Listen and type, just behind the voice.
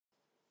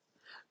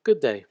Good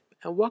day,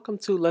 and welcome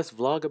to Let's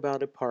Vlog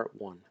About It Part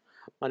 1.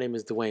 My name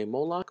is Dwayne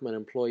Moloch. I'm an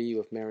employee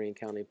with Marion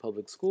County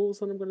Public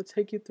Schools, and I'm going to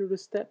take you through the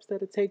steps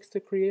that it takes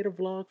to create a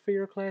vlog for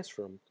your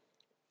classroom.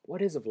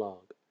 What is a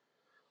vlog?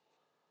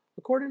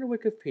 According to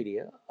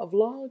Wikipedia, a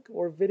vlog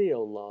or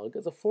video log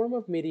is a form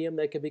of medium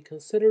that can be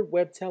considered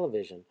web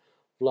television.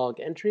 Vlog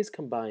entries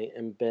combine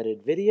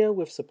embedded video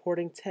with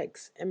supporting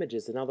text,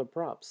 images, and other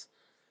props.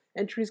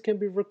 Entries can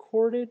be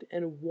recorded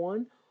in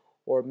one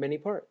or many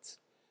parts.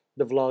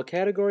 The vlog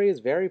category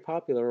is very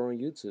popular on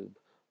YouTube.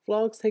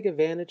 Vlogs take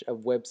advantage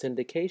of web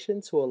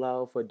syndication to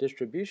allow for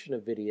distribution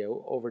of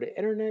video over the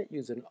internet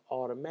using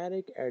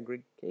automatic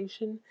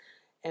aggregation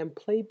and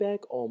playback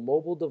on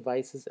mobile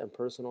devices and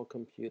personal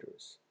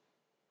computers.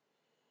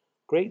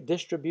 Great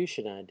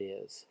distribution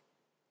ideas.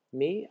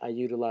 I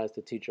utilize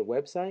the teacher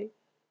website,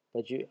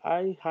 but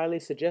I highly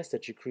suggest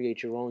that you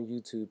create your own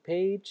YouTube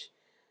page,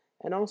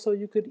 and also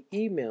you could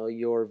email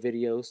your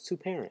videos to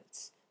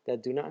parents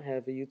that do not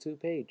have a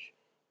YouTube page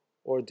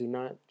or do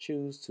not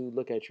choose to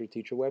look at your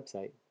teacher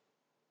website.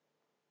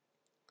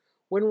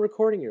 When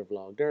recording your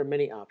vlog, there are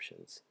many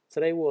options.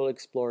 Today we'll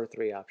explore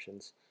 3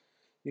 options.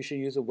 You should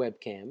use a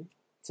webcam.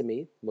 To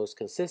me, most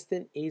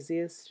consistent,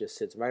 easiest, just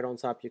sits right on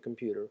top of your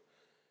computer.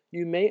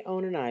 You may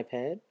own an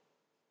iPad,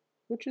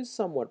 which is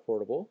somewhat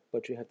portable,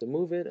 but you have to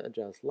move it,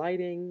 adjust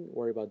lighting,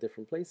 worry about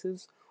different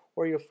places,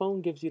 or your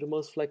phone gives you the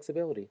most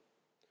flexibility.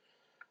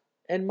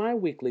 In my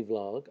weekly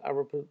vlog, I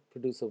will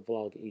produce a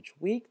vlog each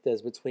week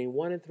that's between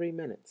 1 and 3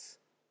 minutes.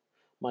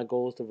 My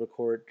goal is to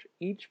record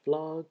each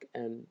vlog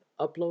and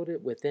upload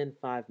it within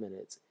 5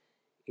 minutes.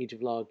 Each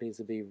vlog needs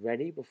to be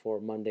ready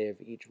before Monday of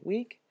each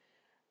week,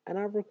 and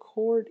I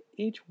record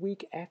each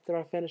week after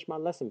I finish my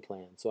lesson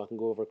plan so I can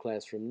go over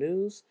classroom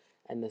news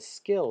and the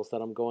skills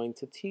that I'm going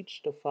to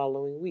teach the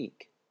following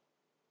week.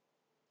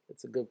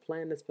 It's a good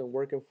plan that's been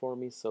working for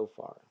me so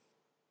far.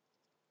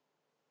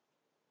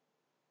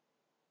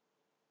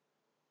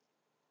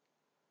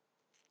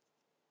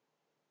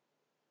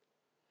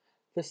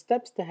 The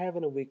steps to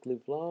having a weekly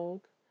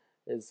vlog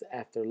is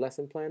after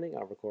lesson planning,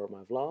 I record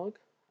my vlog.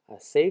 I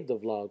save the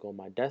vlog on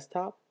my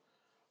desktop.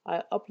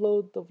 I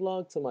upload the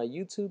vlog to my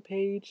YouTube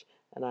page,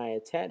 and I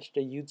attach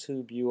the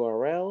YouTube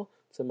URL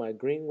to my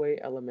Greenway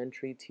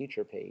Elementary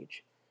teacher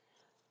page.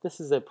 This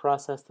is a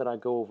process that I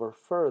go over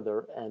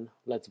further and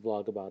Let's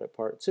Vlog About It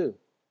Part 2.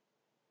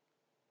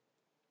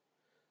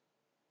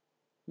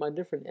 My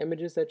different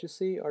images that you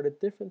see are the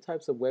different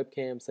types of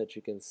webcams that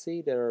you can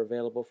see that are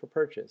available for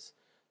purchase.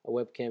 A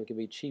webcam can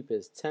be cheap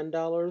as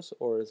 $10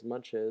 or as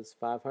much as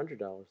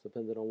 $500,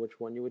 depending on which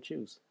one you would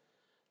choose.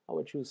 I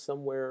would choose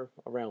somewhere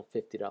around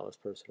 $50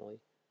 personally.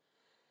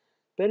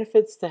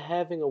 Benefits to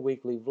having a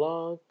weekly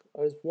vlog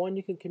is one,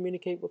 you can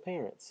communicate with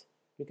parents.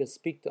 You can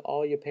speak to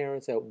all your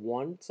parents at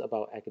once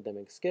about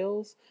academic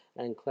skills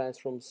and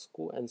classroom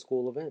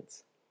school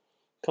events.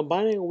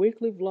 Combining a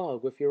weekly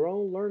vlog with your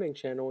own learning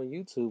channel on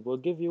YouTube will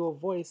give you a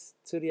voice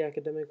to the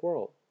academic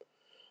world.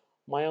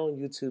 My own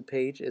YouTube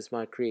page is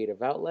my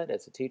creative outlet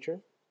as a teacher.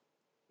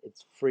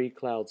 It's free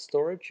cloud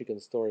storage. You can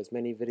store as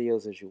many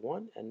videos as you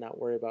want and not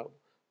worry about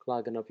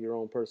clogging up your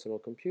own personal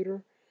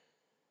computer.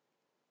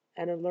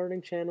 And a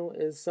learning channel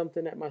is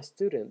something that my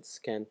students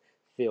can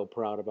feel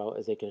proud about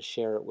as they can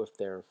share it with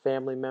their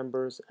family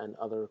members and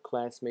other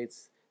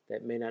classmates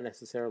that may not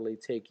necessarily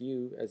take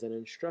you as an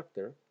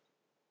instructor,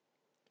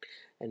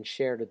 and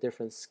share the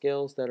different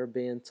skills that are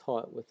being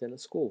taught within a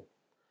school.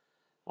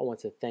 I want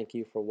to thank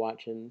you for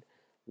watching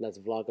Let's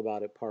Vlog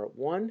About It Part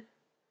 1,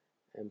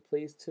 and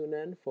please tune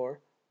in for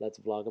Let's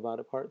Vlog About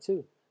It Part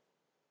 2,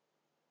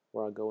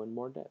 where I'll go in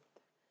more depth.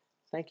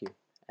 Thank you,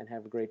 and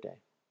have a great day.